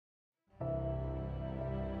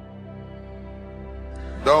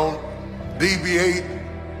Don't deviate.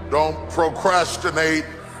 Don't procrastinate.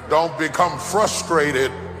 Don't become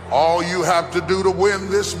frustrated. All you have to do to win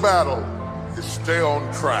this battle is stay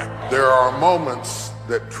on track. There are moments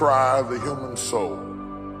that try the human soul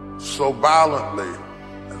so violently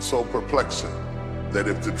and so perplexing that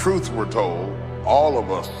if the truth were told, all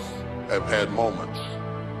of us have had moments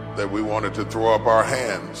that we wanted to throw up our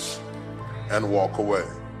hands and walk away.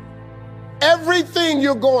 Everything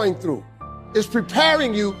you're going through is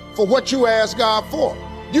preparing you for what you asked God for.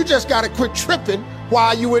 You just got to quit tripping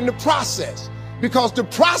while you're in the process, because the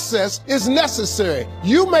process is necessary.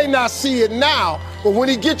 You may not see it now, but when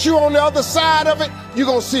he gets you on the other side of it, you're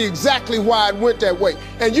going to see exactly why it went that way.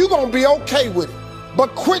 And you're going to be okay with it.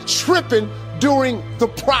 But quit tripping during the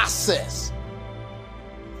process.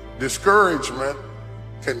 Discouragement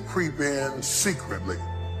can creep in secretly,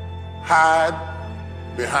 hide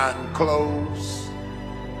behind clothes,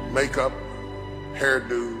 makeup,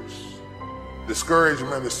 hairdos.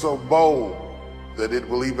 Discouragement is so bold that it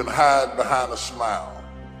will even hide behind a smile.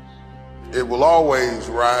 It will always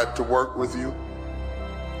ride to work with you,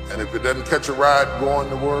 and if it doesn't catch a ride going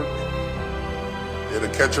to work,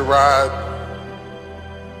 it'll catch a ride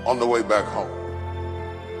on the way back home.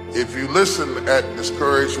 If you listen at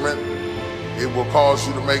discouragement, it will cause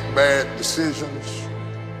you to make bad decisions.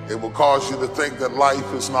 It will cause you to think that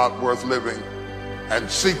life is not worth living,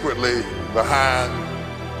 and secretly behind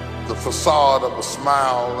the facade of a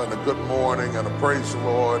smile and a good morning and a praise the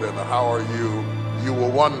Lord and a how are you, you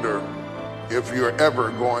will wonder if you're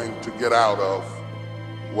ever going to get out of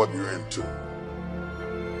what you're into.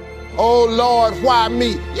 Oh Lord, why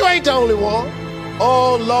me? You ain't the only one.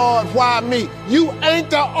 Oh Lord, why me? You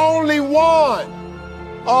ain't the only one.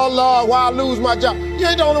 Oh Lord, why I lose my job? You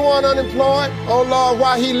ain't the only one unemployed. Oh Lord,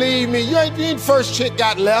 why he leave me? You ain't the first chick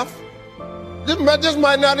got left. This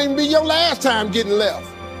might not even be your last time getting left.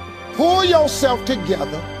 Pull yourself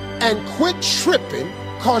together and quit tripping,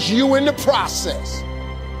 cause you in the process.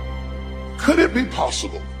 Could it be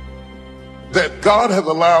possible that God has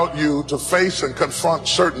allowed you to face and confront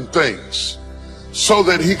certain things so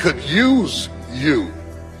that he could use you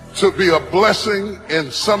to be a blessing in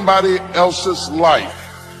somebody else's life?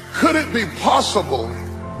 Could it be possible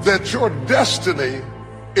that your destiny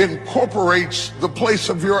incorporates the place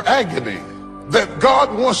of your agony? That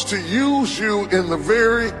God wants to use you in the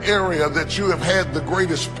very area that you have had the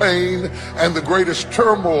greatest pain and the greatest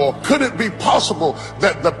turmoil? Could it be possible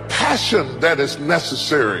that the passion that is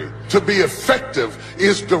necessary to be effective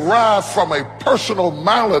is derived from a personal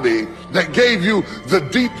malady that gave you the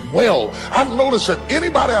deep well? I've noticed that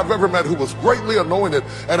anybody I've ever met who was greatly anointed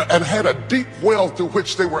and had a deep well through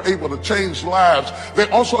which they were able to change lives, they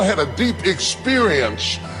also had a deep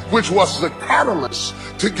experience which was the catalyst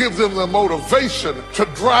to give them the motivation to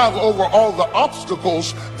drive over all the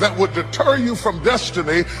obstacles that would deter you from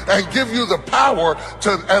destiny and give you the power to,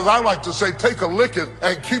 as I like to say, take a licking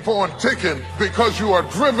and keep on ticking, because you are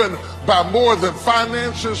driven by more than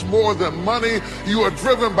finances, more than money. You are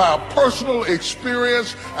driven by a personal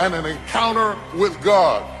experience and an encounter with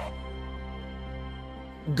God.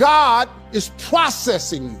 God is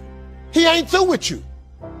processing you. He ain't through with you.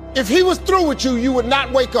 If he was through with you, you would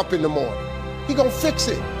not wake up in the morning. He gonna fix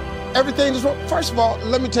it. Everything is wrong. First of all,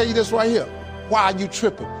 let me tell you this right here. Why are you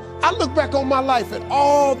tripping? I look back on my life and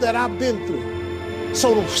all that I've been through.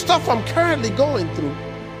 So the stuff I'm currently going through,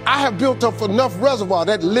 I have built up enough reservoir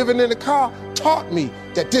that living in the car taught me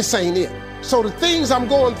that this ain't it. So the things I'm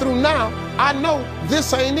going through now, I know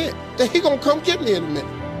this ain't it. That he gonna come get me in a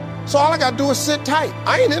minute. So all I gotta do is sit tight.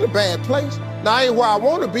 I ain't in a bad place. Now I ain't where I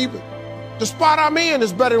wanna be, but the spot I'm in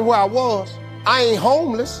is better than where I was. I ain't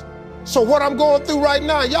homeless. So what I'm going through right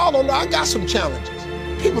now, y'all don't know, I got some challenges.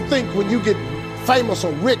 People think when you get famous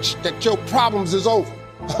or rich that your problems is over.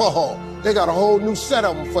 Oh, they got a whole new set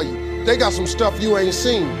of them for you. They got some stuff you ain't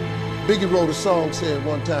seen. Biggie wrote a song saying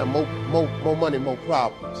one time, more money, more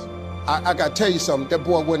problems. I got to tell you something, that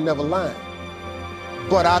boy wasn't never lying.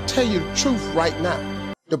 But I'll tell you the truth right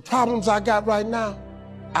now. The problems I got right now,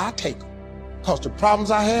 I take them. Because the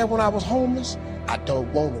problems I had when I was homeless, I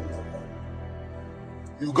don't want them no more.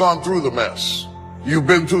 You've gone through the mess. You've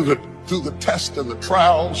been through the test and the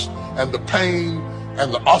trials and the pain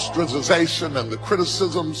and the ostracization and the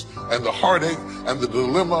criticisms and the heartache and the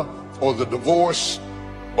dilemma or the divorce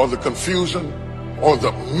or the confusion or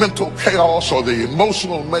the mental chaos or the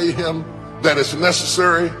emotional mayhem that is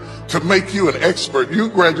necessary to make you an expert. You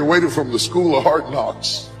graduated from the School of Hard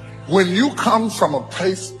Knocks. When you come from a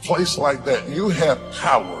place like that, you have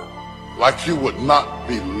power like you would not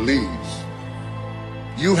believe.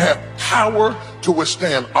 You have power to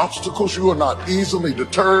withstand obstacles. You are not easily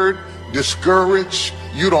deterred. discouraged.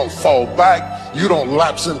 You don't fall back. You don't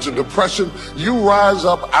lapse into depression. You rise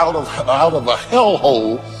up out of a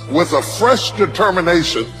hellhole with a fresh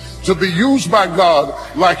determination to be used by God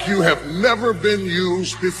like you have never been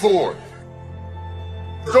used before.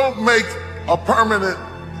 Don't make a permanent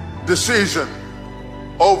decision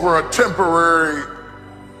over a temporary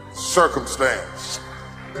circumstance.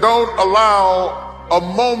 Don't allow a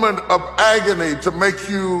moment of agony to make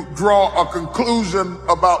you draw a conclusion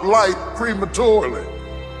about life prematurely.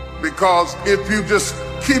 Because if you just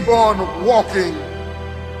keep on walking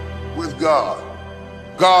with God,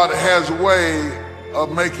 God has a way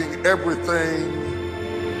of making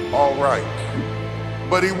everything all right.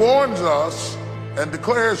 But he warns us and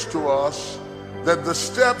declares to us that the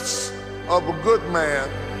steps of a good man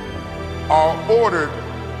are ordered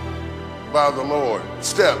by the Lord.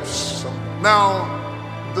 Steps. Now,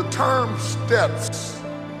 the term steps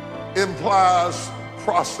implies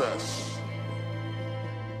process.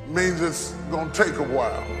 Means it's going to take a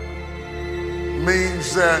while.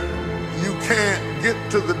 Means that you can't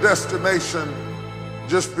get to the destination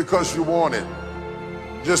just because you want it,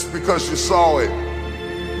 just because you saw it,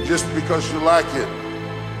 just because you like it,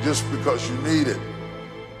 just because you need it.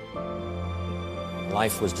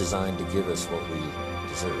 Life was designed to give us what we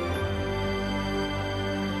deserve.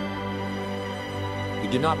 We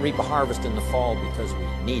do not reap a harvest in the fall because we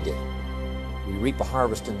need it. We reap a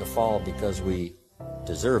harvest in the fall because we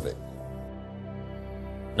deserve it.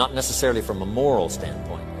 Not necessarily from a moral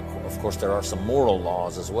standpoint. Of course, there are some moral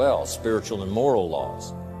laws as well, spiritual and moral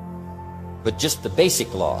laws. But just the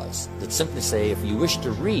basic laws that simply say if you wish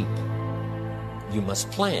to reap, you must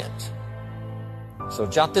plant. So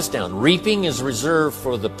jot this down. Reaping is reserved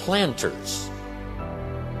for the planters.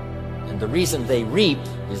 And the reason they reap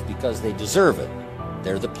is because they deserve it.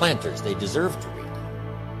 They're the planters. They deserve to reap.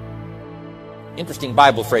 Interesting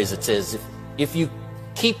Bible phrase that says, if you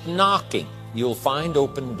keep knocking, you'll find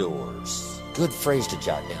open doors. Good phrase to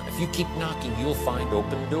jot down. If you keep knocking, you'll find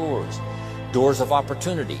open doors. Doors of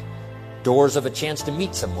opportunity. Doors of a chance to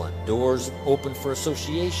meet someone. Doors open for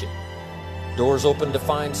association. Doors open to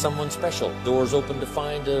find someone special. Doors open to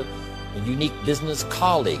find a unique business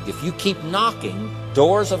colleague. If you keep knocking,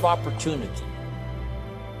 doors of opportunity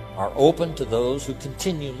are open to those who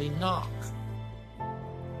continually knock.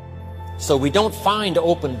 So we don't find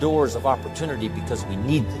open doors of opportunity because we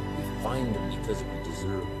need them. We find them because we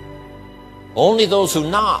deserve them. Only those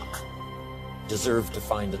who knock deserve to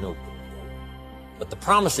find an open door. But the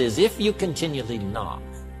promise is, if you continually knock,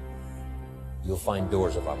 you'll find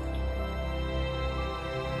doors of opportunity.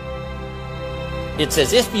 It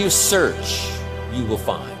says, if you search, you will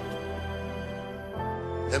find.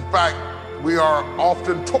 In fact, we are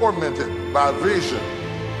often tormented by vision.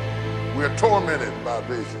 We are tormented by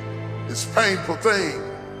vision. It's a painful thing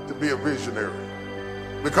to be a visionary,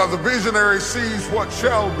 because a visionary sees what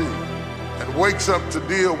shall be and wakes up to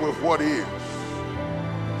deal with what is.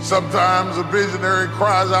 Sometimes a visionary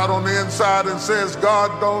cries out on the inside and says,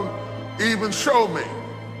 God, don't even show me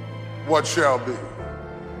what shall be.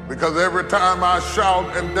 Because every time I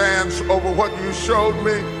shout and dance over what you showed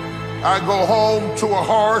me, I go home to a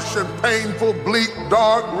harsh and painful, bleak,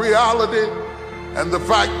 dark reality. And the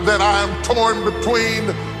fact that I am torn between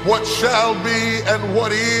what shall be and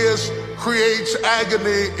what is creates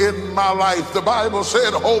agony in my life. The Bible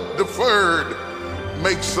said hope deferred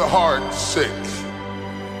makes the heart sick.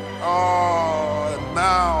 Oh, and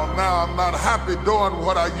now I'm not happy doing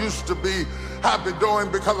what I used to be happy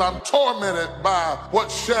doing because I'm tormented by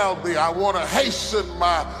what shall be. I want to hasten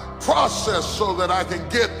my process so that I can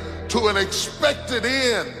get to an expected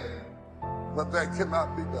end. But that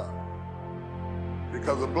cannot be done,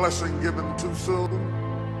 because a blessing given too soon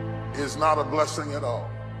is not a blessing at all.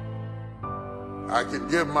 I can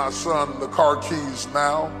give my son the car keys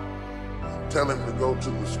now and tell him to go to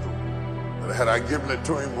the store. But had I given it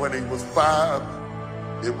to him when he was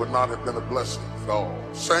 5, it would not have been a blessing at all.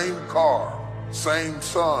 Same car, same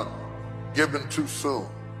son, given too soon.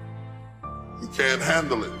 He can't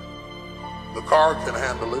handle it. The car can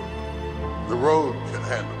handle it. The road can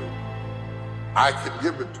handle it. I can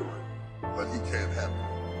give it to him, but he can't handle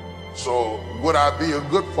it. So would I be a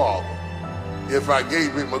good father if I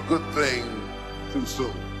gave him a good thing too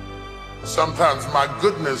soon? Sometimes my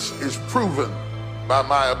goodness is proven by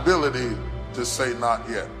my ability to say not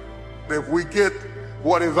yet. If we get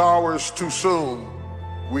what is ours too soon,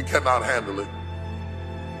 we cannot handle it.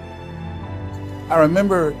 I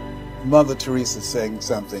remember Mother Teresa saying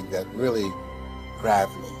something that really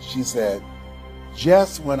grabbed me. She said,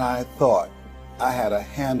 just when I thought I had a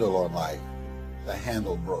handle on life, the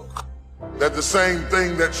handle broke. That the same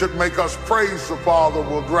thing that should make us praise the Father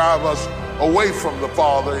will drive us away from the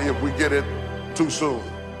Father if we get it too soon.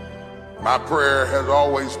 My prayer has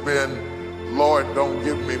always been, Lord, don't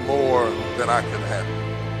give me more than I can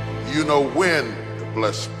handle. You know when to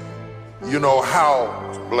bless me. You know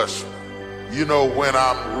how to bless me. You know when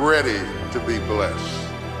I'm ready to be blessed.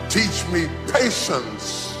 Teach me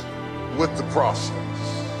patience with the process.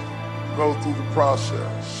 Go through the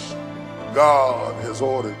process. God has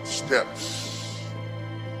ordered steps.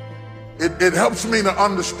 It helps me to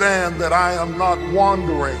understand that I am not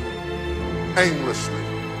wandering aimlessly,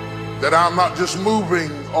 that I'm not just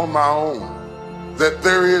moving on my own, that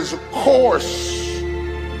there is a course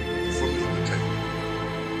for me to take,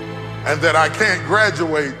 and that I can't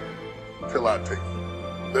graduate till I take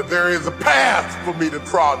it, that there is a path for me to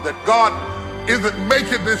trod, that God isn't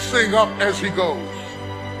making this thing up as he goes.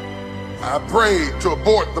 I prayed to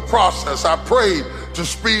abort the process. I prayed to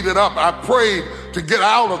speed it up. I prayed to get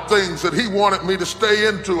out of things that he wanted me to stay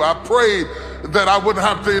into. I prayed that I wouldn't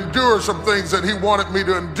have to endure some things that he wanted me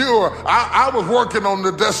to endure. I was working on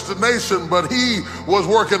the destination, but he was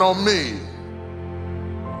working on me.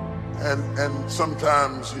 And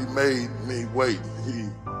sometimes he made me wait.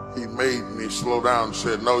 He made me slow down and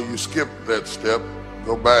said, no, you skipped that step.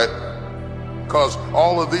 Go back. Because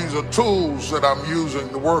all of these are tools that I'm using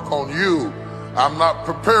to work on you. I'm not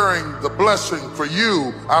preparing the blessing for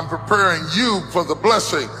you. I'm preparing you for the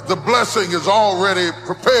blessing. The blessing is already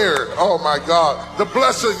prepared. Oh my God. The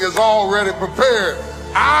blessing is already prepared.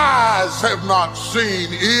 Eyes have not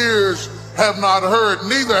seen, ears have not heard,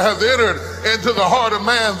 neither have entered into the heart of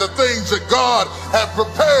man the things that God have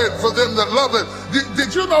prepared for them that love it.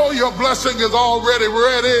 Did you know your blessing is already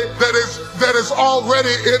ready? That is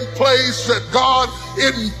already in place, that God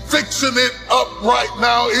isn't fixing it up right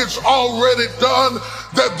now. It's already done.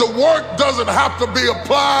 That the work doesn't have to be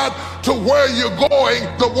applied to where you're going.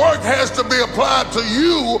 The work has to be applied to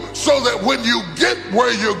you so that when you get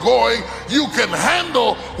where you're going, you can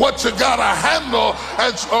handle what you gotta handle.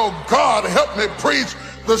 And so, God, help me preach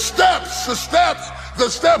the steps, the steps, the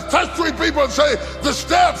steps. Touch 3 people and say, the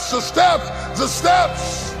steps, the steps, the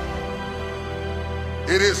steps.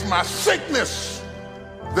 It is my sickness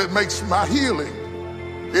that makes my healing.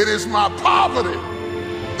 It is my poverty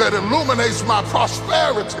that illuminates my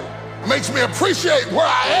prosperity, makes me appreciate where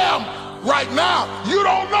I am right now. You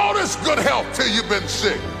don't notice good health till you've been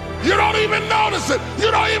sick. You don't even notice it. You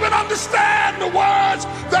don't even understand the words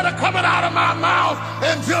that are coming out of my mouth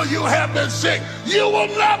until you have been sick. You will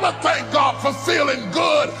never thank God for feeling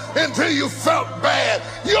good until you felt bad.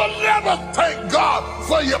 You'll never thank God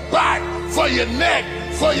for your back, for your neck,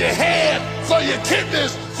 for your head, for your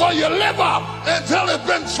kidneys, for your liver until it's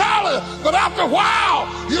been challenged. But after a while,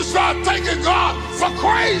 you start thanking God for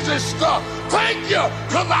crazy stuff. Thank you,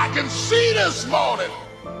 because I can see this morning.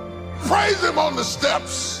 Praise him on the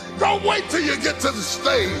steps. Don't wait till you get to the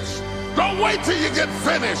stage. Don't wait till you get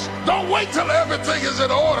finished. Don't wait till everything is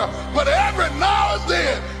in order. But every now and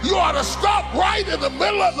then, you ought to stop right in the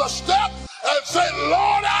middle of the step and say,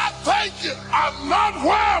 Lord, I thank you. I'm not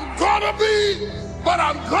where I'm gonna be, but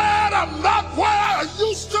I'm glad I'm not where I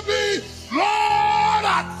used to be. Lord,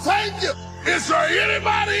 I thank you. Is there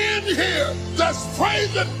anybody in here that's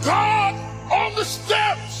praising God on the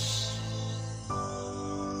steps?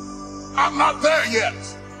 I'm not there yet.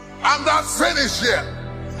 I'm not finished yet.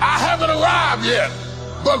 I haven't arrived yet.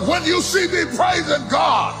 But when you see me praising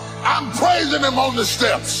God, I'm praising him on the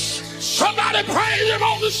steps. Somebody praise him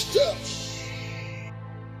on the steps.